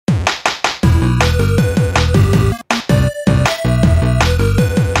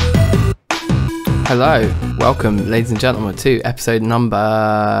Hello, welcome ladies and gentlemen to episode number,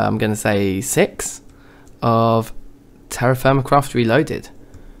 I'm going to say 6 of TerraFirmaCraft Reloaded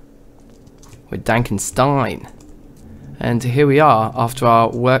with DankNStein. And here we are after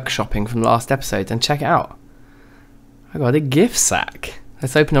our workshopping from last episode, and check it out. I got a gift sack.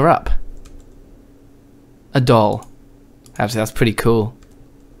 Let's open her up. A doll. Actually, that's pretty cool.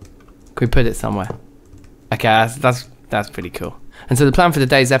 Can we put it somewhere? Okay, that's pretty cool. And so the plan for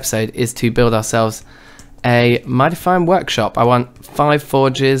today's episode is to build ourselves a mighty fine workshop. I want 5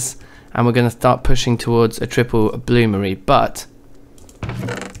 forges, and we're going to start pushing towards a triple bloomery, but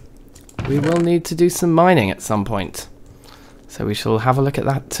we will need to do some mining at some point. So we shall have a look at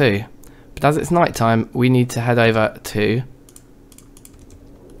that too. But as it's night time, we need to head over to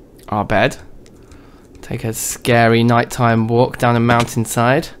our bed. Take a scary nighttime walk down a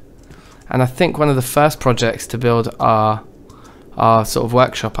mountainside. And I think one of the first projects to build our sort of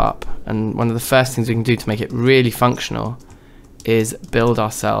workshop up, and one of the first things we can do to make it really functional, is build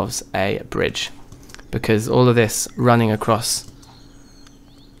ourselves a bridge, because all of this running across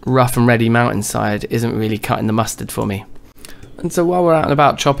rough and ready mountainside isn't really cutting the mustard for me. And so while we're out and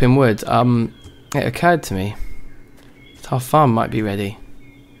about chopping wood, it occurred to me that our farm might be ready.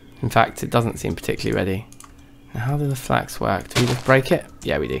 In fact, it doesn't seem particularly ready. Now, how does the flax work? Do we just break it?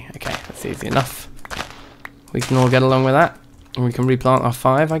 Yeah, we do. Okay, that's easy enough. We can all get along with that. And we can replant our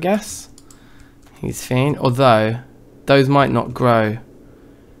 5, I guess. He's fine. Although, those might not grow,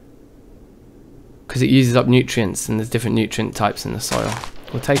 because it uses up nutrients, and there's different nutrient types in the soil.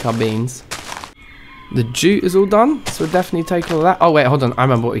 We'll take our beans. The jute is all done, so we'll definitely take all of that. Oh wait, hold on. I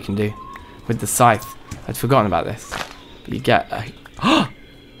remember what we can do with the scythe. I'd forgotten about this. But you get a... Oh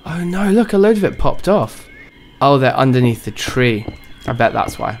no, look, a load of it popped off. Oh, they're underneath the tree. I bet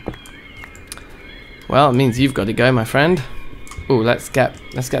that's why. Well, it means you've got to go, my friend. Oh, let's get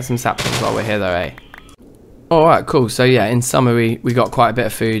some saplings while we're here though, eh? Alright, cool. So yeah, in summary, we got quite a bit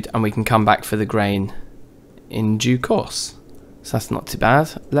of food, and we can come back for the grain in due course. So that's not too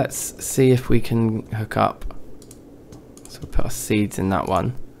bad. Let's see if we can hook up. So we'll put our seeds in that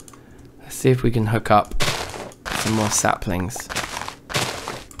one. Let's see if we can hook up some more saplings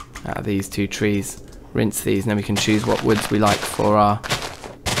out of these 2 trees. Rinse these, and then we can choose what woods we like for our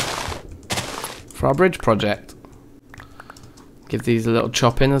bridge project. Give these a little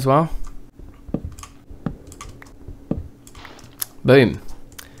chop in as well. Boom.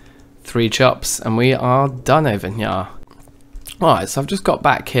 3 chops, and we are done over here. Alright, so I've just got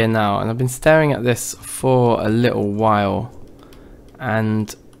back here now, and I've been staring at this for a little while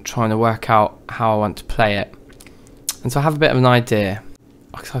and trying to work out how I want to play it. And so I have a bit of an idea.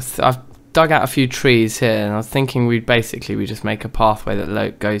 I've dug out a few trees here, and I was thinking we just make a pathway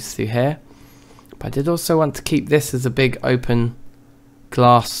that goes through here. But I did also want to keep this as a big open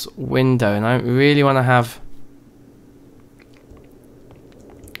glass window, and I don't really want to have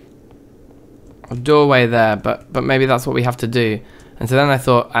a doorway there, but maybe that's what we have to do. And so then I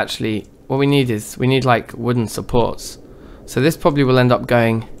thought, actually, what we need like wooden supports. So this probably will end up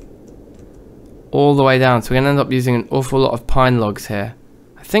going all the way down, so we're going to end up using an awful lot of pine logs here.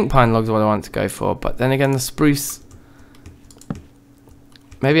 I think pine logs are what I want to go for, but then again, the spruce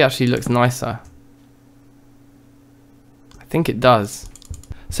maybe actually looks nicer. I think it does.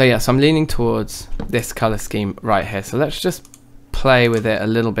 So yeah, so I'm leaning towards this color scheme right here. So let's just play with it a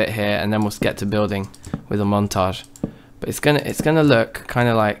little bit here, and then we'll get to building with a montage. But it's gonna look kind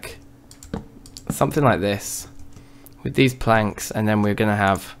of like something like this with these planks, and then we're gonna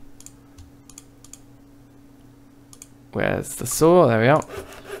have, where's the saw? There we are.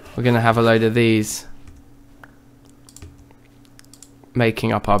 We're gonna have a load of these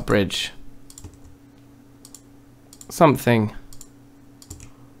making up our bridge. Something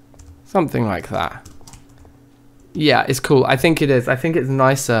like that. Yeah, it's cool. I think it is. I think it's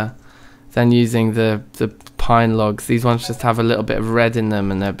nicer than using the pine logs. These ones just have a little bit of red in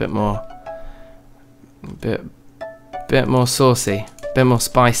them, and they're a bit more saucy, a bit more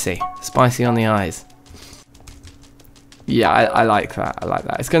spicy on the eyes. Yeah, I like that. I like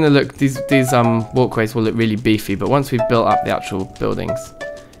that. It's gonna look, these walkways will look really beefy, but once we've built up the actual buildings,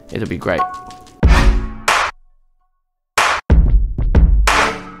 it'll be great.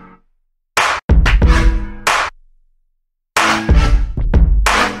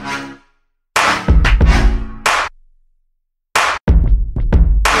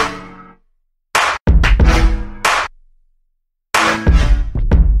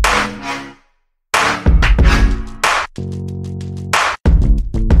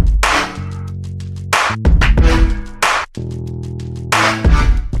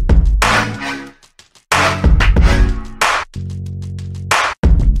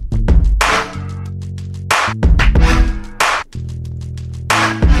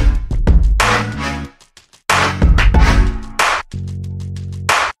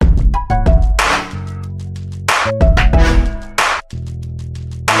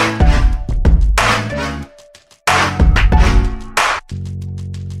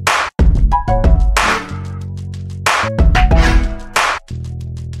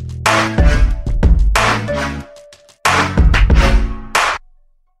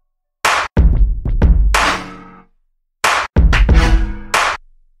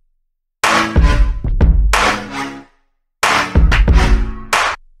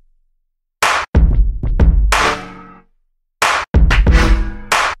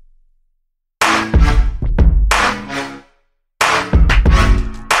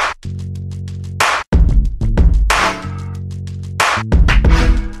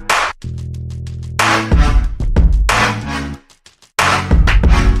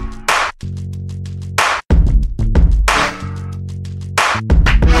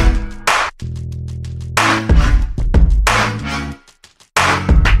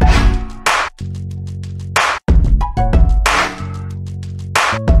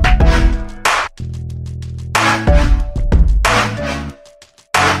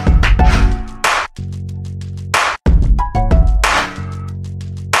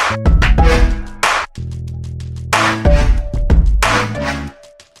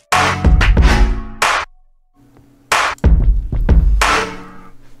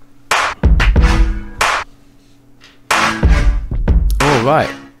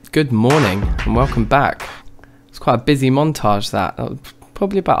 Good morning and welcome back. It's quite a busy montage that was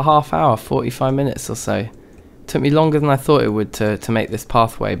probably about half hour, 45 minutes or so. It took me longer than I thought it would to make this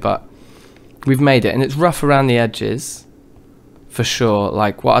pathway, but we've made it, and it's rough around the edges for sure.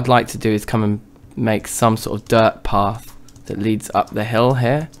 Like, what I'd like to do is come and make some sort of dirt path that leads up the hill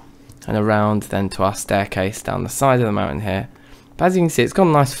here and around then to our staircase down the side of the mountain here. But as you can see, it's got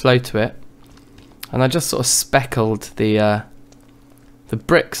a nice flow to it, and I just sort of speckled the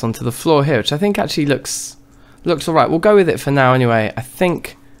bricks onto the floor here, which I think actually looks alright. We'll go with it for now anyway. I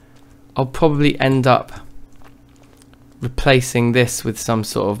think I'll probably end up replacing this with some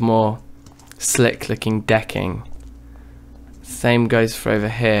sort of more slick looking decking. Same goes for over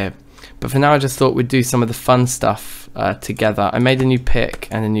here. But for now I just thought we'd do some of the fun stuff together. I made a new pick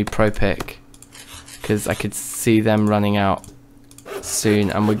and a new pro pick because I could see them running out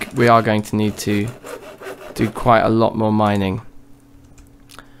soon, and we are going to need to do quite a lot more mining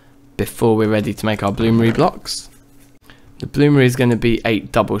before we're ready to make our bloomery blocks. The bloomery is going to be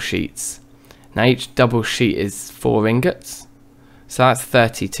 8 double sheets. Now each double sheet is 4 ingots, so that's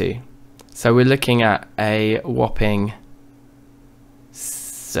 32. So we're looking at a whopping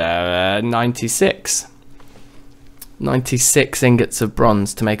 96 ingots of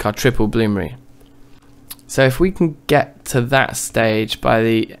bronze to make our triple bloomery. So if we can get to that stage by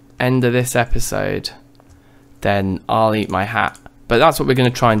the end of this episode, then I'll eat my hat. But that's what we're going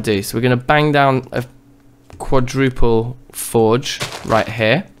to try and do. So we're going to bang down a quadruple forge right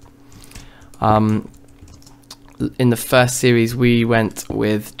here. In the first series we went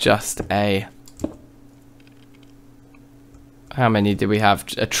with just a... How many did we have?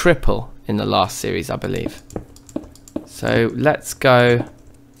 A triple in the last series, I believe. So let's go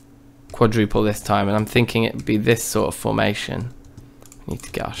quadruple this time, and I'm thinking it'd be this sort of formation. We need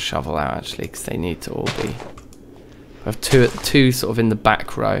to get our shovel out actually, because they need to all be... I have two sort of in the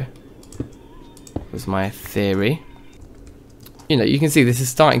back row, was my theory. You know, you can see this is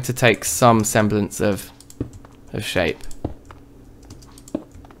starting to take some semblance of shape.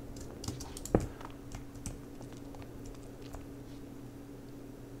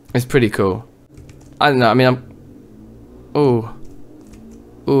 It's pretty cool. I don't know, I mean, Ooh,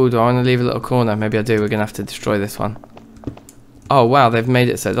 do I want to leave a little corner? Maybe I do. We're going to have to destroy this one. Oh wow, they've made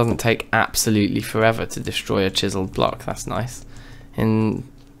it so it doesn't take absolutely forever to destroy a chiseled block. That's nice. And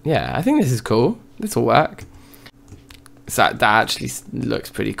yeah, I think this is cool. This will work. So that actually looks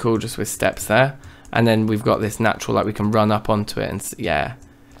pretty cool, just with steps there. And then we've got this natural, like we can run up onto it and yeah,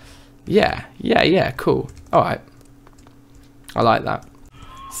 cool. All right, I like that.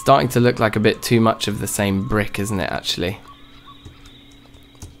 Starting to look like a bit too much of the same brick, isn't it? Actually.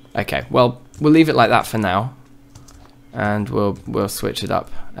 Okay, well we'll leave it like that for now, and we'll switch it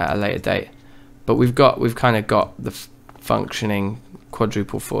up at a later date. But we've kind of got the functioning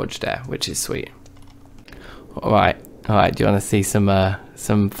quadruple forge there, which is sweet. All right. Do you want to see some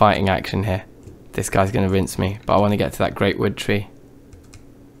fighting action here? This guy's going to rinse me, but I want to get to that great wood tree.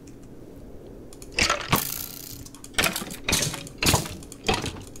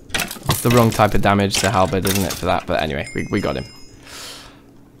 It's the wrong type of damage to halberd, isn't it, for that? But anyway, we got him.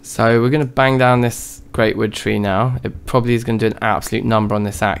 So we're going to bang down this great wood tree now. It probably is going to do an absolute number on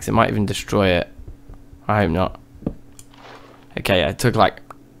this axe. It might even destroy it. I hope not. Okay, yeah, it took like...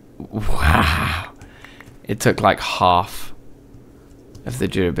 Wow. It took like half of the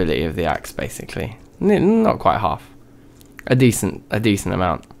durability of the axe, basically. Not quite half. A decent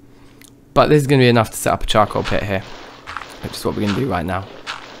amount. But this is going to be enough to set up a charcoal pit here, which is what we're going to do right now.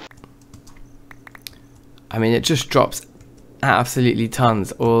 I mean, it just drops absolutely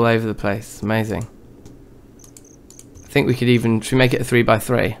tons all over the place. Amazing. I think we could even... Should we make it a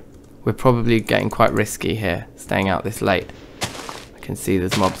 3x3? We're probably getting quite risky here, staying out this late. I can see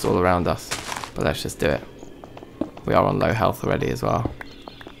there's mobs all around us, but let's just do it. We are on low health already as well.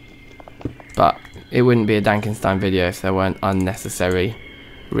 But it wouldn't be a DankNStein video if there weren't unnecessary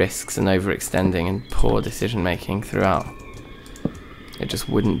risks and overextending and poor decision making throughout. It just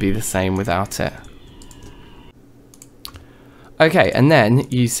wouldn't be the same without it. Okay, and then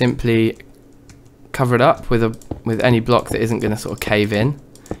you simply cover it up with any block that isn't going to sort of cave in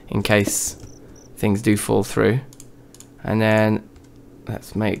case things do fall through. And then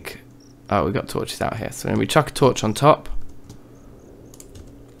let's make... Oh, we've got torches out here. So then we chuck a torch on top,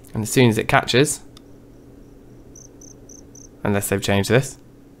 and as soon as it catches, unless they've changed this,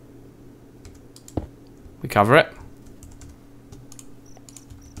 we cover it.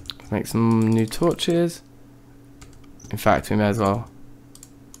 Make some new torches. In fact, we may as well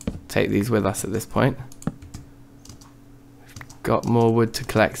take these with us at this point. We've got more wood to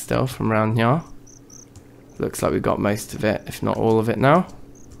collect still from around here. Looks like we've got most of it, if not all of it now.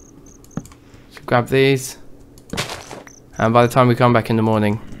 grab these. And by the time we come back in the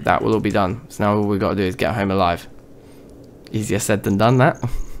morning, that will all be done. So now all we've got to do is get home alive. Easier said than done, that.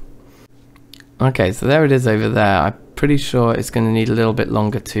 Okay, so there it is over there. I'm pretty sure it's going to need a little bit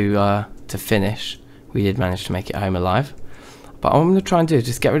longer to finish. We did manage to make it home alive. But what I'm going to try and do is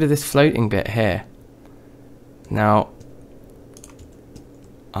just get rid of this floating bit here. Now,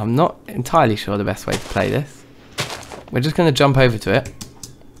 I'm not entirely sure the best way to play this. We're just going to jump over to it.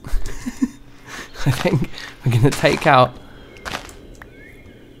 I think we're going to take out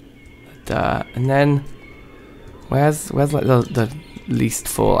the, and then where's like the least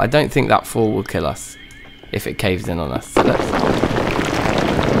fall? I don't think that fall will kill us if it caves in on us. So let's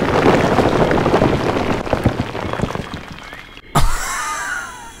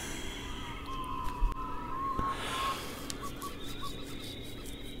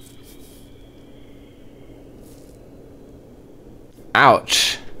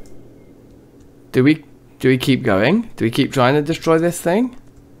ouch. Do we keep going? Do we keep trying to destroy this thing?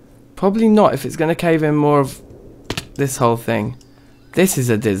 Probably not if it's going to cave in more of this whole thing. This is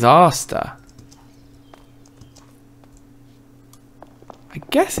a disaster. I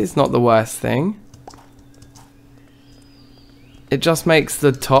guess it's not the worst thing. It just makes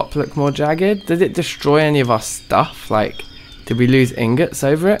the top look more jagged. Did it destroy any of our stuff? Like, did we lose ingots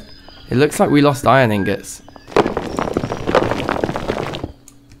over it? It looks like we lost iron ingots.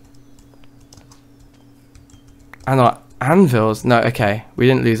 And our anvils? No, okay. We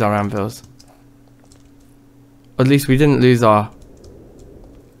didn't lose our anvils. Or at least we didn't lose our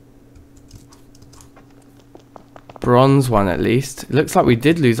bronze one, at least. It looks like we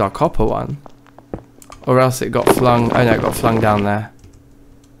did lose our copper one. Or else it got flung. Oh no, it got flung down there.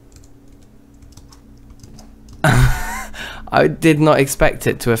 I did not expect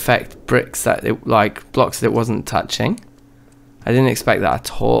it to affect bricks that it, like blocks that it wasn't touching. I didn't expect that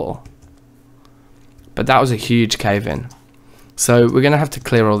at all. But that was a huge cave in. So we're going to have to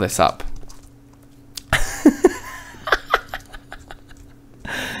clear all this up.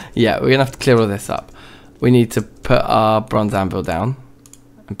 Yeah, we're going to have to clear all this up. We need to put our bronze anvil down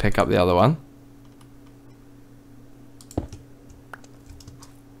and pick up the other one.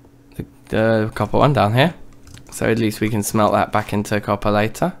 The copper one down here. So at least we can smelt that back into copper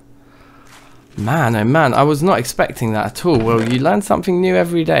later. Man, oh man, I was not expecting that at all. Well, you learn something new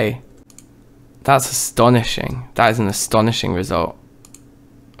every day. That's astonishing. That is an astonishing result.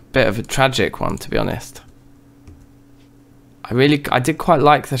 A bit of a tragic one, to be honest. I did quite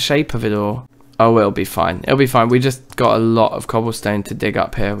like the shape of it all. Oh, it'll be fine. It'll be fine. We just got a lot of cobblestone to dig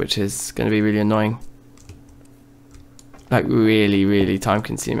up here, which is going to be really annoying. Like, really, really time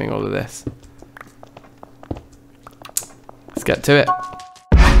consuming, all of this. Let's get to it.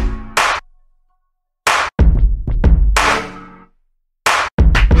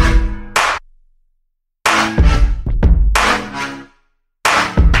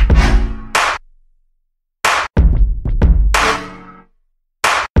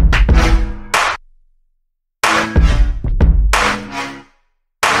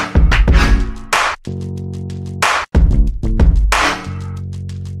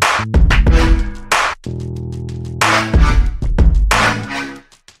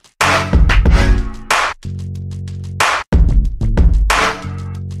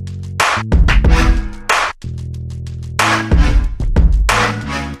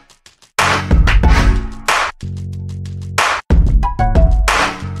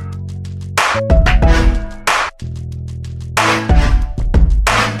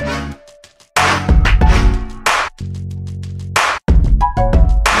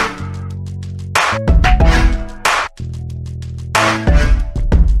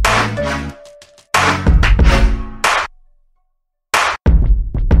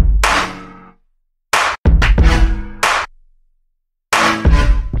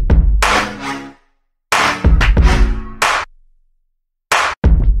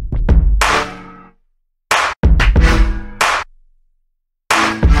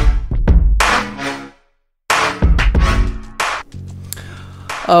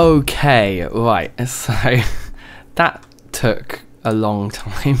 Okay, right, so that took a long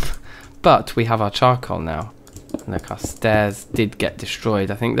time, but we have our charcoal now. Look, our stairs did get destroyed.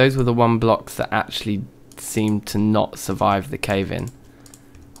 I think those were the one blocks that actually seemed to not survive the cave-in.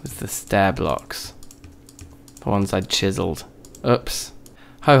 Was the stair blocks. The ones I'd chiseled. Oops.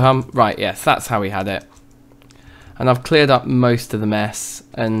 Ho-hum. Right, yes, that's how we had it. And I've cleared up most of the mess,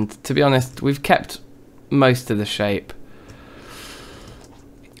 and to be honest, we've kept most of the shape.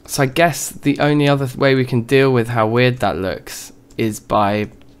 So I guess the only other way we can deal with how weird that looks is by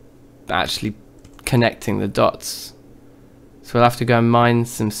actually connecting the dots. So we'll have to go and mine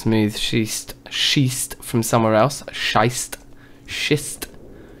some smooth schist schist from somewhere else, schist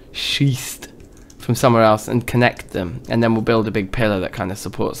from somewhere else, and connect them, and then we'll build a big pillar that kind of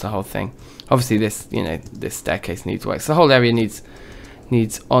supports the whole thing. Obviously this, you know, this staircase needs work, so the whole area needs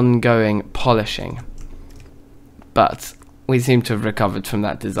ongoing polishing, but we seem to have recovered from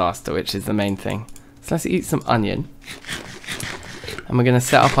that disaster, which is the main thing. So let's eat some onion, and we're going to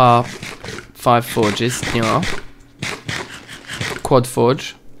set up our 5 forges. Yeah. Quad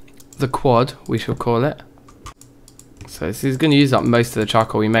forge, the quad we shall call it. So this is going to use up most of the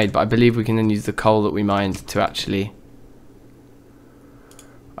charcoal we made, but I believe we can then use the coal that we mined to actually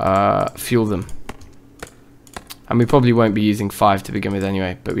fuel them. And we probably won't be using 5 to begin with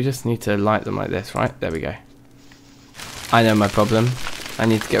anyway, but we just need to light them like this, right? There we go. I know my problem. I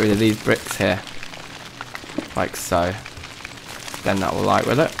need to get rid of these bricks here, like so. Then that will light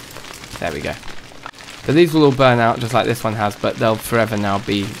with it. There we go. So these will all burn out just like this one has, but they'll forever now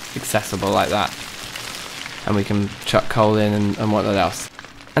be accessible like that. And we can chuck coal in and what else.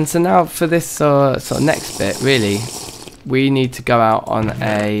 And so now for this sort of next bit, really, we need to go out on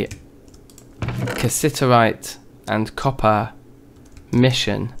a cassiterite and copper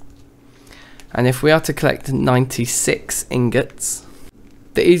mission. And if we are to collect 96 ingots,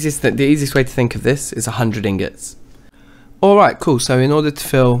 the easiest way to think of this is 100 ingots. Alright, cool. So in order to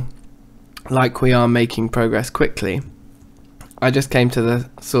feel like we are making progress quickly, I just came to the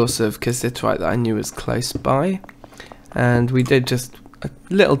source of cassiterite that I knew was close by, and we did just a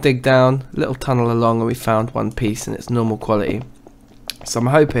little dig down, a little tunnel along, and we found one piece in its normal quality. So I'm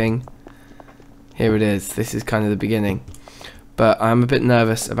hoping, here it is, this is kind of the beginning, but I'm a bit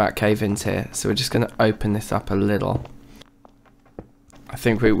nervous about cave-ins here, so we're just going to open this up a little. I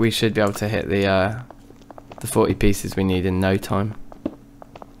think we should be able to hit the 40 pieces we need in no time.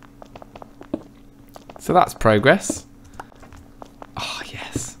 So that's progress. Oh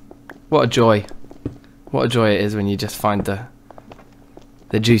yes, what a joy! What a joy it is when you just find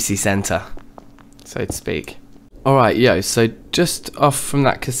the juicy centre, so to speak. Alright, yo, so just off from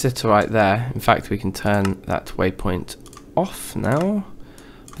that cassiterite there, in fact we can turn that waypoint off now.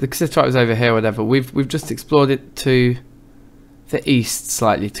 The cassiterite was over here, whatever. We've just explored it to the east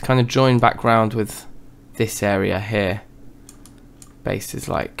slightly to kind of join back round with this area here. Base is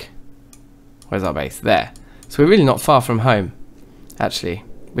like, where's our base? There. So we're really not far from home, actually.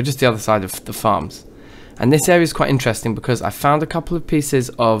 We're just the other side of the farms. And this area is quite interesting because I found a couple of pieces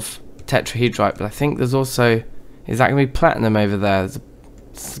of tetrahedrite, but I think there's also, is that going to be platinum over there? There's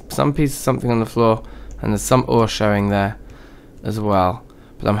some piece of something on the floor, and there's some ore showing there as well.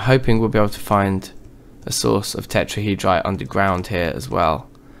 But I'm hoping we'll be able to find a source of tetrahedrite underground here as well,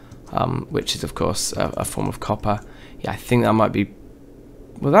 which is of course a form of copper. Yeah, I think that might be,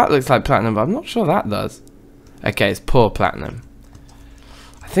 well, that looks like platinum, but I'm not sure that does. Okay, it's poor platinum.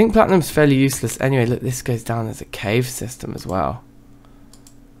 I think platinum's fairly useless anyway. Look, this goes down as a cave system as well.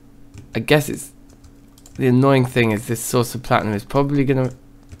 I guess it's, the annoying thing is this source of platinum is probably going to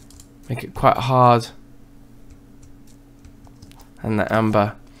make it quite hard, and the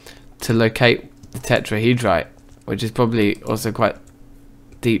amber, to locate the tetrahedrite, which is probably also quite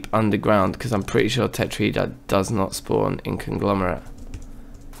deep underground, because I'm pretty sure tetrahedrite does not spawn in conglomerate.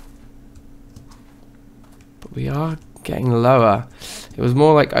 But we are getting lower. It was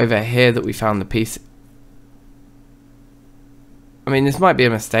more like over here that we found the piece. I mean, this might be a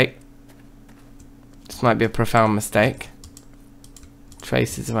mistake. This might be a profound mistake.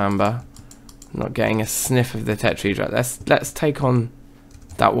 Traces of amber. I'm not getting a sniff of the tetrahedrite. Let's take on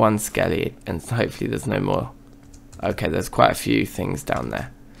that one skelly, and hopefully there's no more. Okay, there's quite a few things down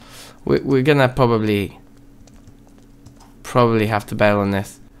there. We're gonna probably have to bail on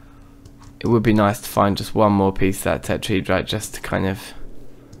this. It would be nice to find just one more piece of that tetrahedrite just to kind of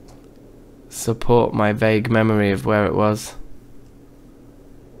support my vague memory of where it was.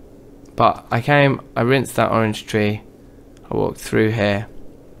 But I rinsed that orange tree, I walked through here.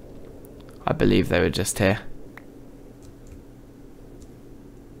 I believe they were just here.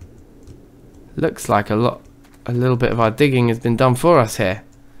 Looks like a little bit of our digging has been done for us here.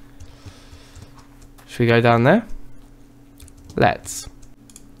 Should we go down there? Let's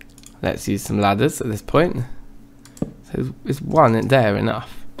use some ladders at this point. So is one in there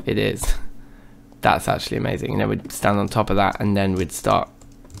enough? It is. That's actually amazing. And then we'd stand on top of that, and then we'd start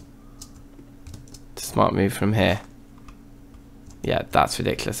to smart move from here. Yeah, that's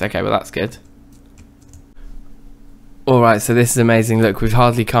ridiculous. Okay, well that's good. Alright, so this is amazing. Look, we've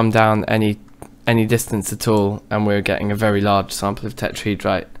hardly come down any distance at all, and we're getting a very large sample of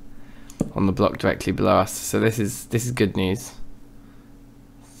tetrahedrite on the block directly below us. So this is good news.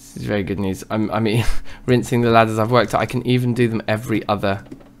 This is very good news. I mean, rinsing the ladders I've worked out, I can even do them every other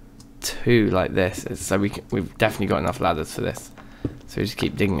 2 like this. So we've definitely got enough ladders for this. So we just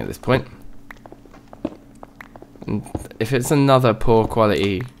keep digging at this point. And if it's another poor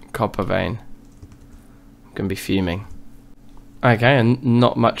quality copper vein, I'm going to be fuming. Okay, and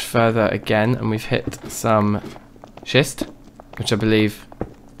not much further again, and we've hit some schist, which I believe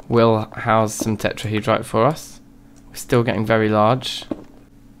will house some tetrahedrite for us. We're still getting very large.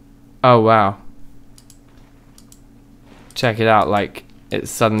 Oh wow. Check it out, like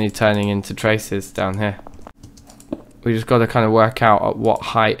it's suddenly turning into traces down here. We just got to kind of work out at what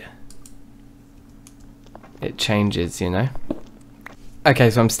height it changes, you know.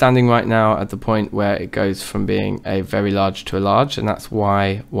 Okay, so I'm standing right now at the point where it goes from being a very large to a large, and that's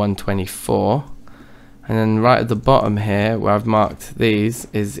Y124. And then right at the bottom here, where I've marked these,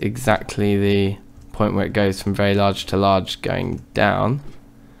 is exactly the point where it goes from very large to large going down.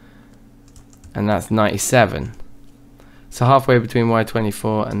 And that's 97. So halfway between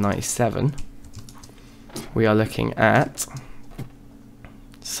Y24 and 97, we are looking at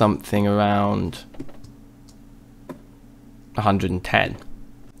something around 110.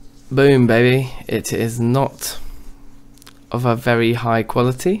 Boom, baby. It is not of a very high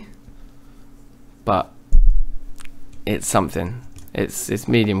quality, but it's something. It's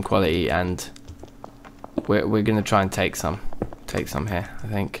medium quality, and we're gonna try and take some here. I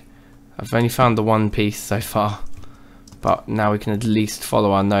think I've only found the one piece so far, but now we can at least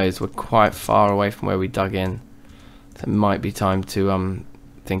follow our nose. We're quite far away from where we dug in, so it might be time to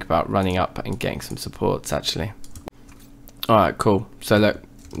think about running up and getting some supports actually. Alright, cool. So look,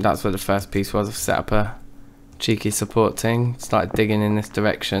 that's where the first piece was. I've set up a cheeky support thing, started digging in this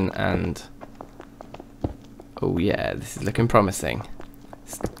direction, and oh yeah, this is looking promising.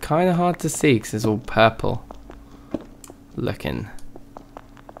 It's kind of hard to see because it's all purple looking,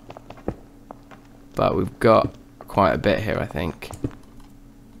 but we've got quite a bit here, I think.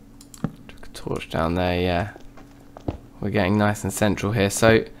 Took a torch down there, yeah. We're getting nice and central here.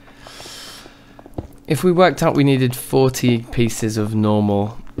 So if we worked out we needed 40 pieces of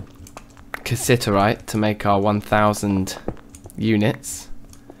normal cassiterite to make our 1000 units,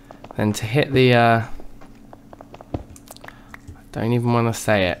 then to hit the I don't even want to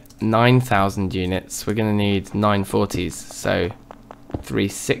say it, 9,000 units, we're going to need 940s, so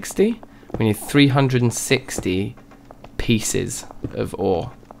 360. We need 360 pieces of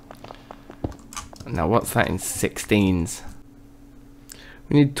ore. Now what's that in 16s?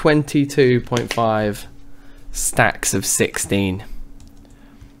 We need 22.5 stacks of 16.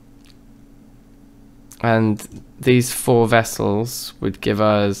 And these 4 vessels would give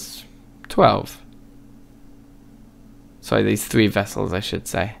us 12. Sorry, these 3 vessels, I should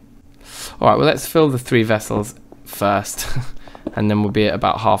say. Alright, well let's fill the 3 vessels first. And then we'll be at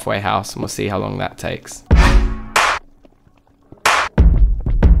about halfway house, and we'll see how long that takes.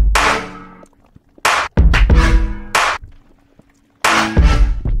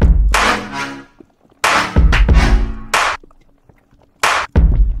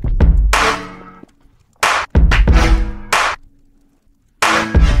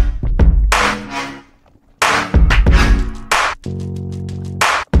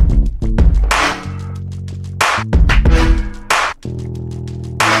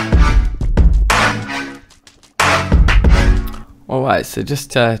 Alright, so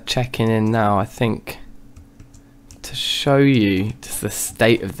just checking in now, I think, to show you just the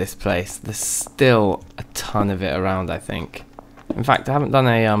state of this place. There's still a ton of it around, I think. In fact, I haven't done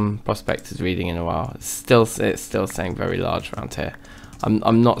a prospector's reading in a while. It's still saying very large around here.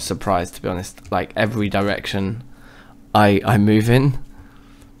 I'm not surprised, to be honest. Like every direction I move in,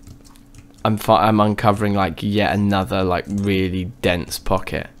 I'm uncovering like yet another like really dense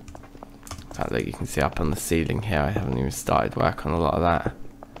pocket. In fact, look, you can see up on the ceiling here, I haven't even started work on a lot of that.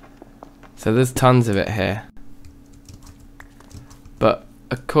 So there's tons of it here. But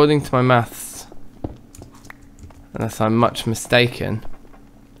according to my maths, unless I'm much mistaken,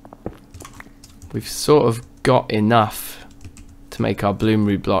 we've sort of got enough to make our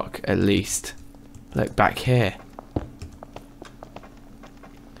bloomery block at least. Look back here.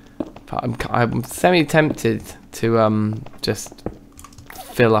 But I'm semi-tempted to just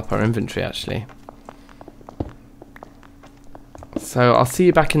fill up our inventory actually. So I'll see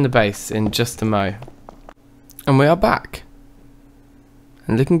you back in the base in just a mo. And we are back.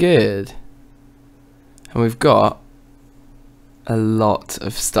 And looking good. And we've got a lot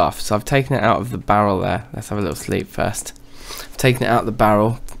of stuff. So I've taken it out of the barrel there. Let's have a little sleep first. I've taken it out of the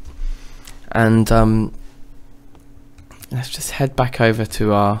barrel. And let's just head back over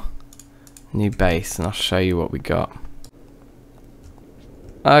to our new base and I'll show you what we got.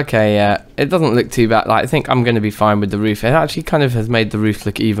 Okay, yeah, it doesn't look too bad. Like, I think I'm going to be fine with the roof. It actually kind of has made the roof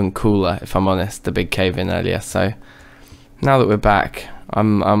look even cooler, if I'm honest, the big cave in earlier. So now that we're back,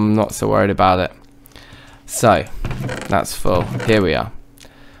 I'm not so worried about it. So that's full. Here we are.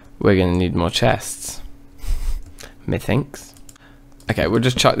 We're going to need more chests, methinks. Okay, we'll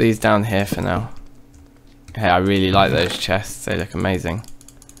just chuck these down here for now. Hey, I really like those chests. They look amazing.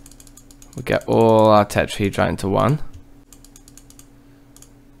 We'll get all our tetrahedrite into one.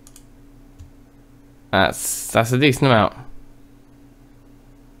 That's a decent amount.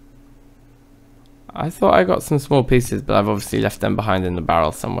 I thought I got some small pieces, but I've obviously left them behind in the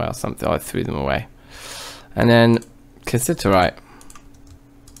barrel somewhere or something. I threw them away. And then cassiterite.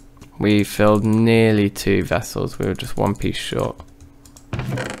 We filled nearly 2 vessels. We were just 1 piece short.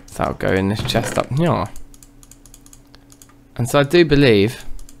 So that'll go in this chest up here. And so I do believe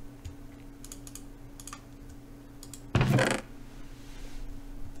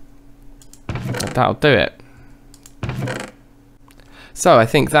that'll do it. So I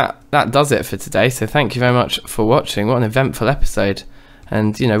think that does it for today. So thank you very much for watching. What an eventful episode.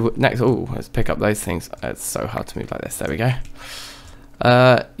 And you know, next, oh, let's pick up those things. It's so hard to move like this. There we go.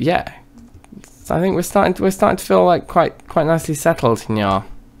 Yeah. So I think we're starting to feel like quite nicely settled here.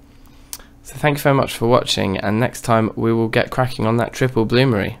 So thank you very much for watching, and next time we will get cracking on that triple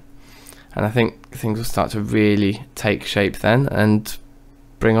bloomery. And I think things will start to really take shape then and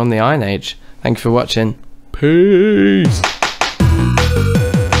bring on the Iron Age. Thank you for watching. Peace!